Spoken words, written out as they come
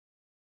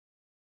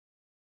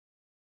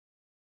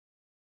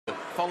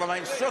Follow my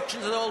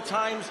instructions at all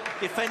times,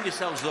 defend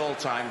yourselves at all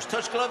times.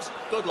 Touch gloves,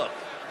 good luck.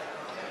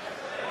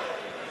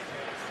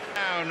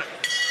 Down.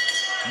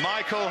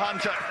 Michael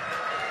Hunter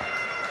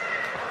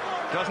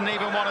doesn't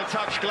even want to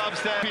touch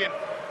gloves there.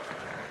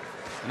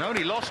 And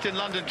only lost in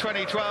London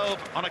 2012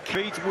 on a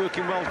feet,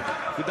 working well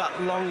with that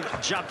long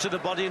jab to the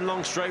body and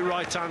long straight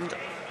right hand.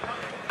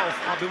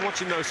 I've been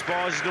watching those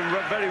spars. He's done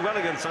very well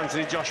against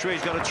Anthony Joshua.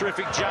 He's got a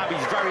terrific jab.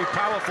 He's very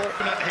powerful.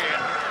 Here.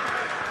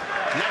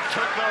 Left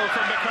hook though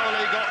from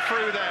Bakole, got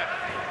through there.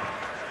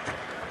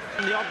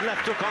 And the odd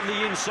left hook on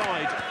the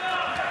inside.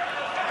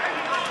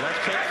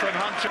 Left hook from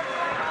Hunter.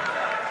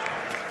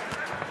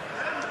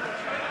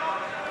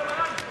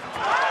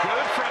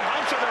 Good from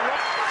Hunter, the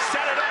right.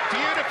 Set it up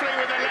beautifully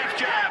with the left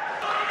jab.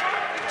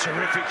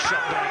 Terrific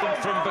shot there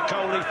from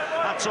Bakole.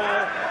 That's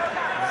all.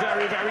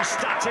 Very, very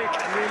static.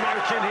 The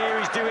American here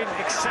is doing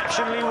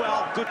exceptionally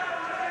well. Good.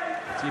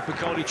 See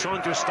Bakole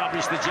trying to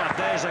establish the jab.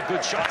 There's a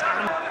good shot.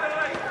 And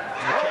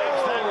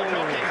they were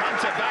knocking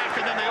Hunter back,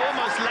 and then they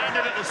almost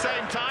landed at the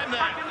same time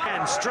there.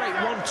 And straight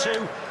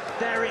 1-2.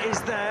 There it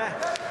is there.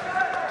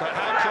 But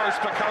how close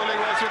Bakole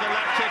was with the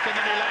left hook, and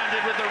then he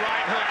landed with the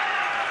right hook.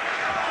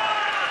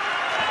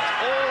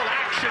 All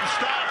action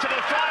start to the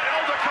fight.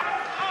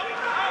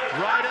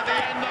 Right at the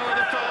end, though, of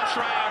the first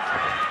round.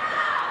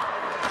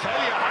 Tell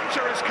you,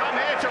 Hunter has come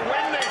here to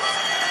win this.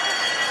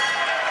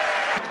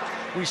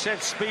 We said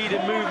speed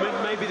and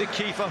movement may be the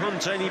key for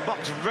Hunter, and he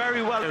boxed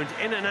very well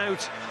in and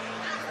out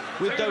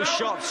with those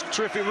shots.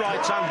 Terrific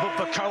right hand, but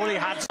Bakole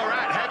had...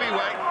 At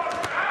heavyweight.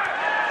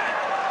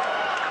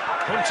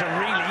 Hunter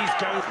really is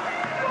going...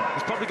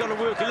 He's probably going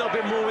to work a little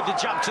bit more with the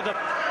jab to the...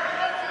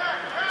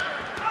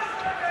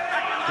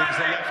 Gives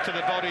the left to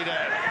the body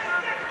there.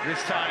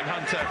 This time,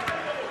 Hunter.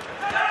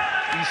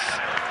 He's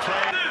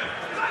playing.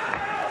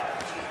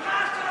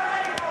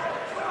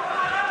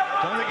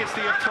 Don't think it's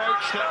the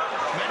approach that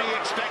many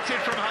expected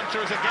from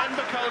Hunter, as again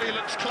Bakole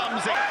looks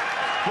clumsy.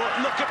 But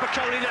look at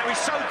Bakole now, he's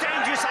so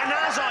dangerous, and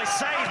as I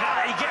say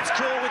that, he gets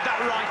caught with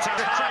that right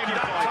hand. Timed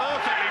that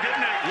perfectly,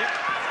 didn't he? Yep.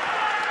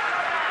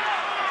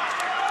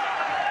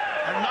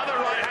 Another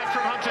right hand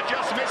from Hunter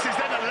just misses,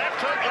 then a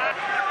left hook.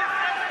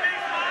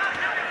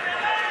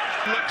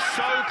 Looks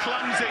so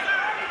clumsy.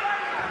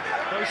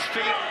 Those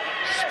feet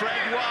spread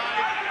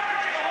wide.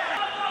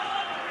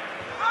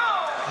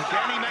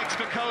 Again, he makes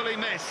Bakole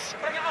miss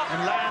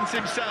and lands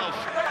himself.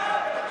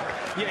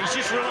 Yeah, he's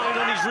just relying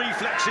on his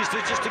reflexes to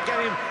get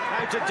him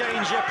out of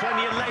danger.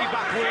 Plenty of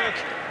layback work.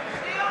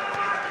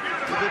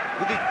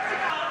 With the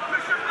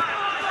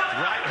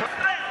right hook.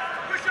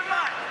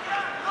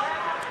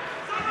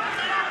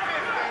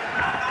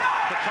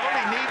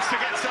 Bakole needs to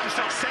get some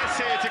success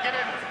here to get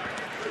him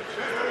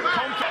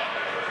confident.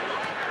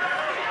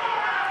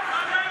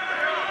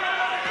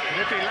 And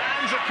if he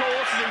lands, of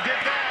course, as he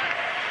did there,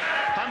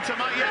 Hunter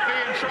might yet be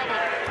in trouble.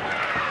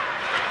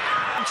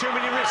 Too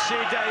many risks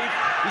here, Dave.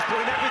 He's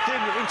putting everything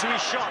into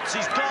his shots.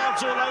 His guards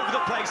all over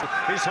the place.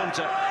 Here's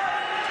Hunter.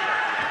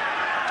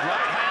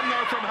 Right hand,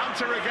 though, from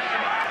Hunter again.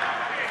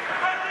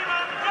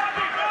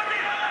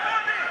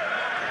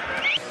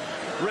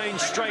 Range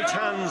straight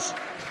hands.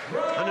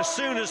 And as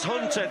soon as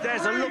Hunter,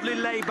 there's a lovely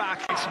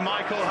layback. It's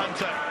Michael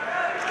Hunter.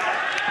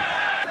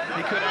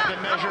 He could have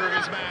the measure of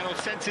his man, or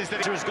senses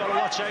that He's got to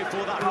watch out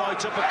for that right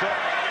uppercut,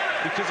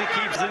 because he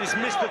keeps and he's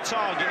missed the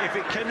target.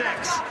 If it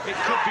connects, it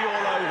could be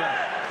all over.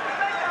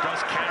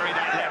 Does carry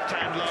that left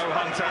hand low,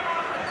 Hunter.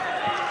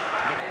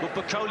 But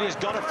Bakole has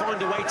got to find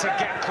a way to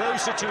get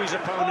closer to his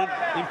opponent,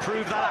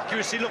 improve that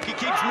accuracy. Look, he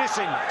keeps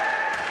missing. Right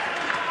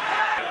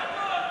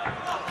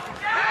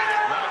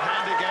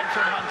hand again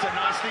from Hunter,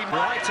 nicely.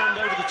 Right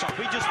hand over the top.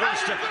 He just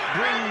wants to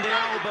bring the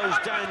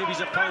elbows down of his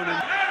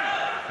opponent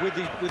with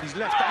his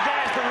left hand.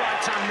 There's the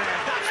right hand there.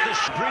 That's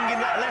the bringing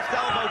that left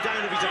elbow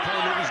down of his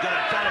opponent. He's got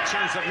a better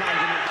chance of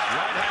landing it.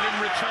 Right hand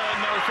in return,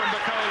 though, from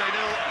Bakole.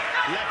 Nil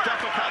left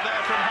uppercut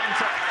there from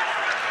Hunter.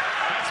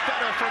 That's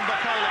better from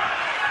Bakole.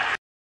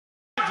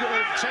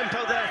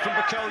 Tempo there from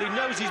Bakole.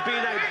 Knows he's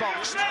being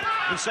outboxed,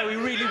 and so he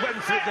really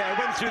went for it there.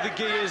 Went through the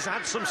gears,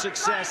 had some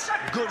success.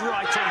 Good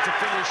right hand to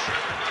finish.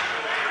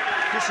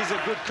 This is a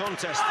good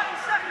contest.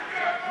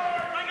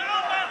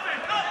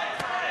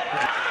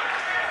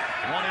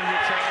 One in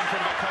return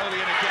from Bakole,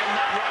 and again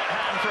that right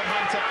hand from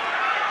Hunter.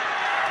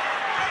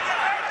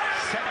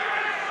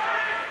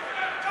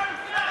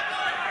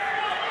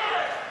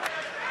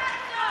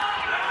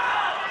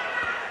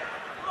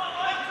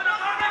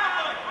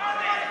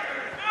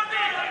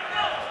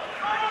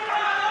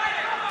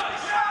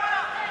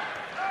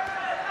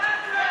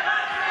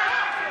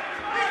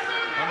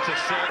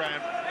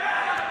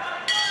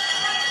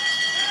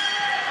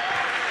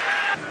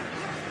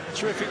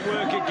 Terrific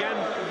work again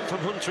from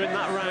Hunter in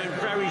that round.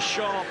 Very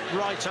sharp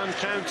right-hand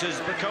counters.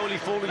 Bakole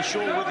falling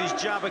short with his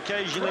jab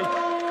occasionally.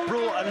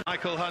 Brought and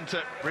Michael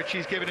Hunter,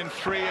 Richie's given him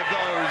 3 of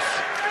those.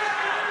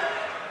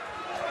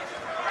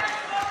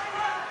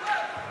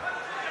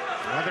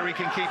 Whether he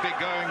can keep it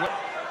going.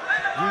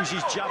 Use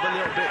his jab a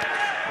little bit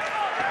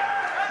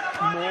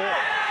more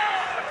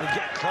and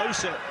get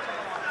closer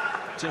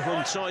to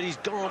Hunt side. His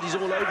guard is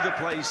all over the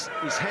place.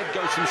 His head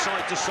goes from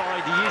side to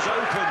side. He is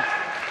open,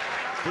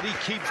 but he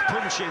keeps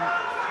punching.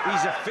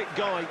 He's a fit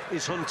guy,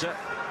 is Hunter.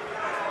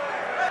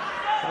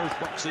 Both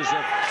boxers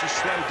have just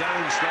slowed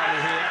down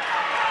slightly here,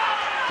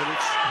 but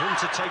it's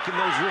Hunter taking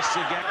those risks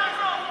again.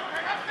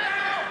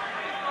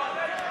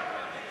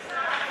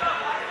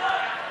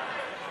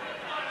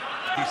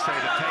 You say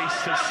the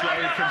pace has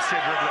slowed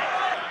considerably.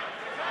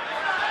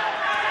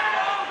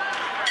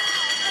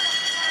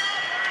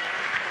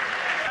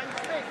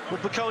 Well,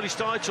 Bakole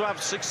started to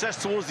have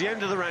success towards the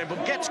end of the round,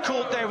 but gets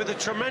caught there with a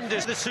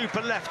tremendous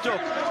super left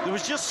hook. There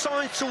was just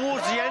signs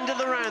towards the end of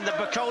the round that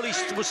Bakole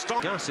was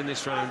starting gas in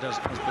this round as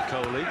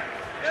Bakole.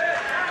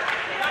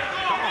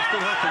 That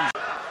often happens.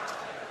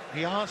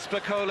 He asked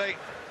Bakole,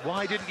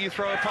 why didn't you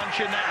throw a punch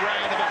in that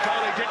round? And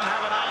Bakole didn't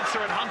have an answer,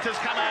 and Hunter's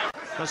come out.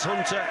 As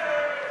Hunter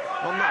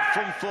on that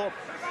front foot,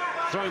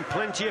 throwing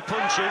plenty of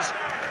punches.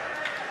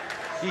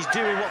 He's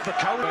doing what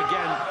Bakole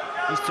again.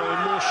 He's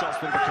throwing more shots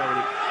than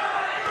Bakole.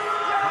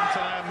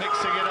 Hunter now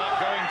mixing it up,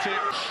 going to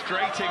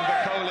straighting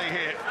Bakole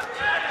here.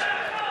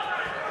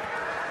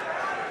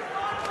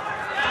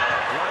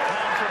 Right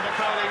hand from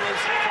Bakole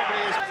was probably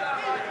his...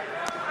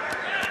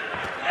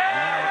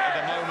 Now, at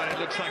the moment, it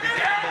looks like a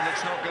gamble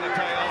that's not going to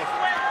pay off.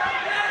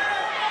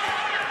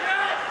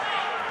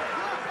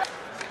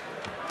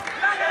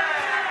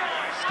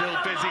 Still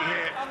busy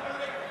here.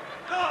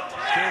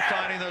 Still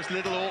finding those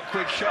little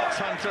awkward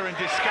shots, Hunter, and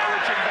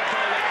discouraging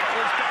Bakole. It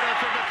was better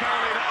for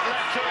Bakole. That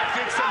left hook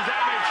did some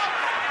damage.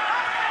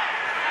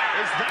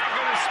 Is that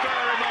going to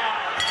spur him on?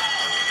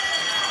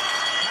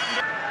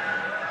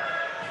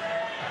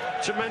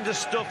 Tremendous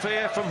stuff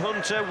here from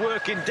Hunter,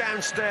 working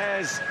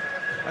downstairs,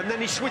 and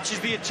then he switches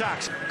the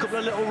attacks. A couple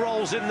of little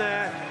rolls in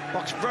there,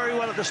 boxed very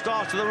well at the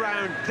start of the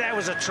round. There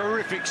was a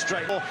terrific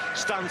straight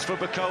stance for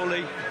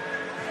Bakole.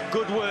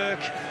 Good work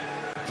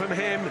from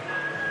him.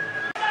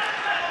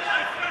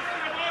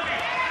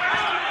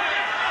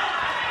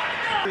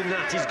 In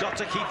that, he's got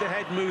to keep the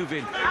head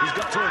moving. He's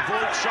got to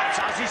avoid shots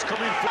as he's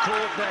coming for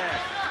court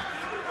there.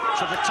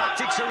 So the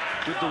tactics are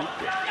with the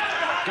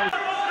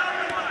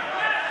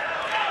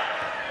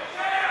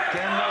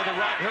again, though, the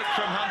right hook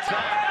from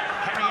Hunter,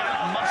 hanging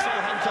out muscle.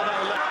 Hunter,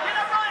 though.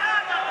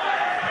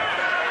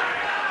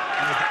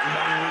 With that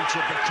long reach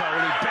of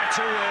Bakole,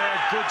 better work,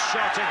 good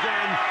shot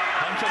again.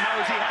 Hunter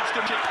knows he has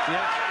to.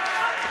 Yeah.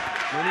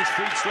 When his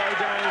feet slow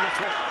down, that's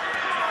what.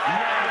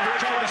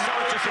 Bakole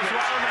started as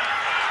well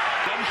now.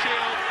 Gun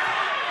shield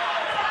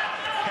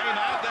came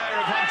out there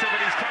of Hunter,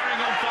 but he's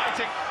carrying on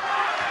fighting.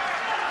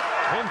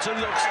 Hunter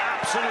looks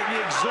absolutely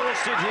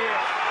exhausted here.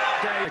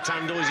 Right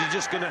hand, or is he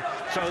just going to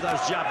throw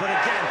those jabs? But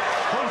again,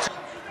 Hunter.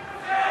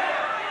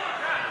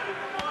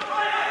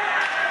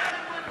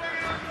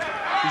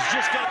 He's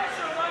just got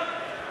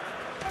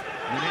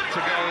a minute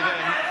to go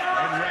then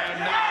in round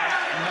 9.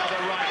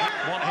 Another right.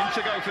 Want him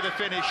to go for the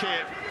finish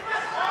here.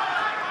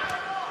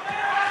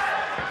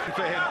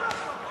 For him.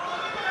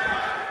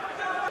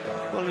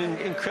 Well, an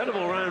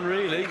incredible round,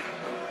 really.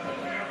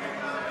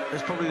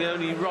 It's probably the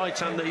only right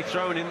hand that he's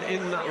thrown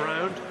in that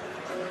round.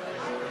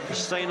 He's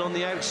staying on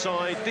the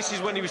outside. This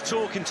is when he was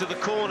talking to the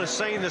corner,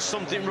 saying there's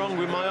something wrong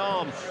with my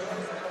arm.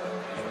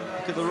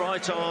 Look at the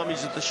right arm,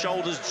 the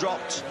shoulders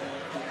dropped.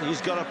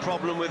 He's got a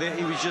problem with it.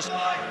 He was just...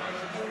 More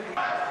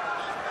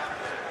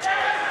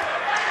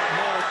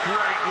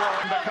great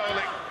long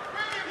Bakole.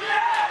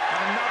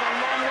 Another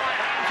long right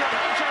hand from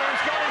Hunter,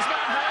 who's got his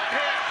man hurt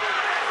here.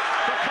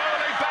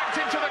 Bakole backed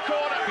into the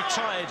corner.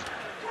 Retired.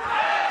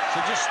 So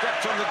just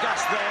stepped on the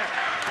gas there.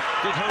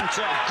 Did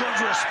Hunter. Good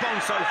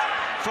response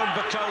from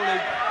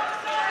Bakole,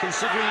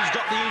 considering he's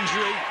got the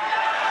injury.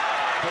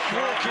 But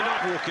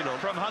walking on.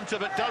 From Hunter,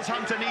 but does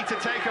Hunter need to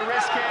take a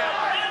risk here?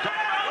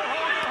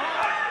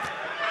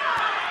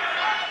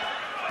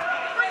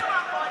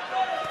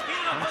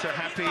 Hunter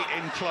happy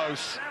in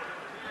close.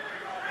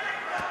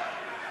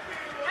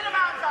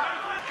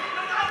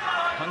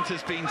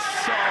 Hunter's been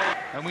so,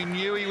 and we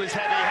knew he was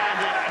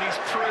heavy-handed, and he's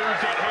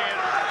proved it here.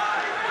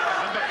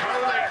 And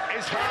Bakole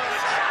is hurt.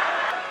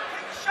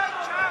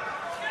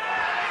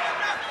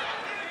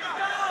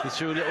 He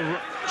threw a little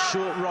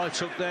short right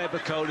hook there,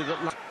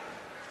 Bakole.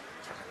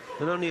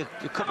 And only a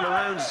couple of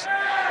rounds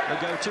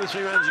ago, 2 or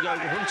 3 rounds ago,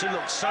 Hunter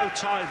looked so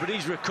tired, but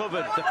he's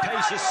recovered. The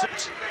pace is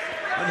set.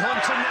 And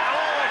Hunter now,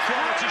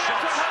 quality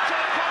shots. Hunter,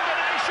 the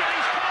combination,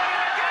 he's coming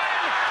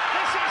again.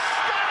 This is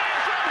stunning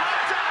from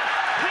Hunter.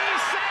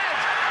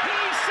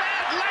 He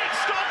said late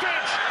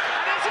stoppage.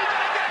 And is he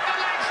going to get the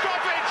late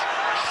stoppage?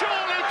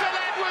 Surely, Bill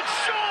Edwards,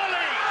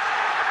 surely.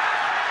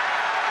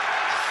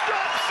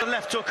 Stops. The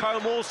left hook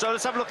home also.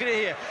 Let's have a look at it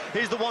here.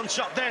 Here's the one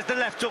shot. There's the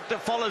left hook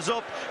that follows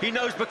up. He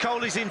knows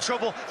Bakole's in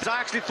trouble. I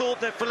actually thought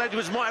that Phil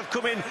Edwards might have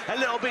come in a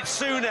little bit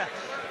sooner,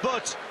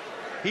 but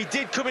he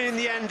did come in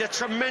the end. A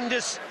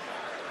tremendous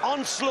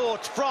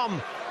onslaught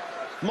from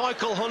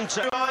Michael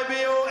Hunter.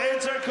 IBO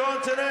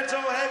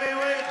Intercontinental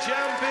Heavyweight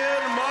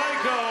Champion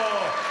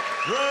Michael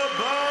 "The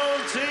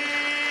Bounty"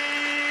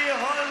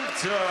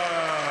 Hunter.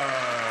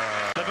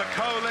 The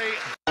Bakole.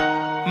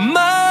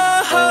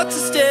 My heart's a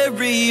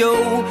stereo.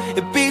 stereo,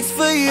 it beats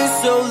for you,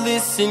 so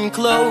listen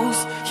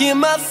close. Hear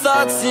my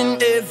thoughts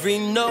in every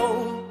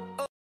note.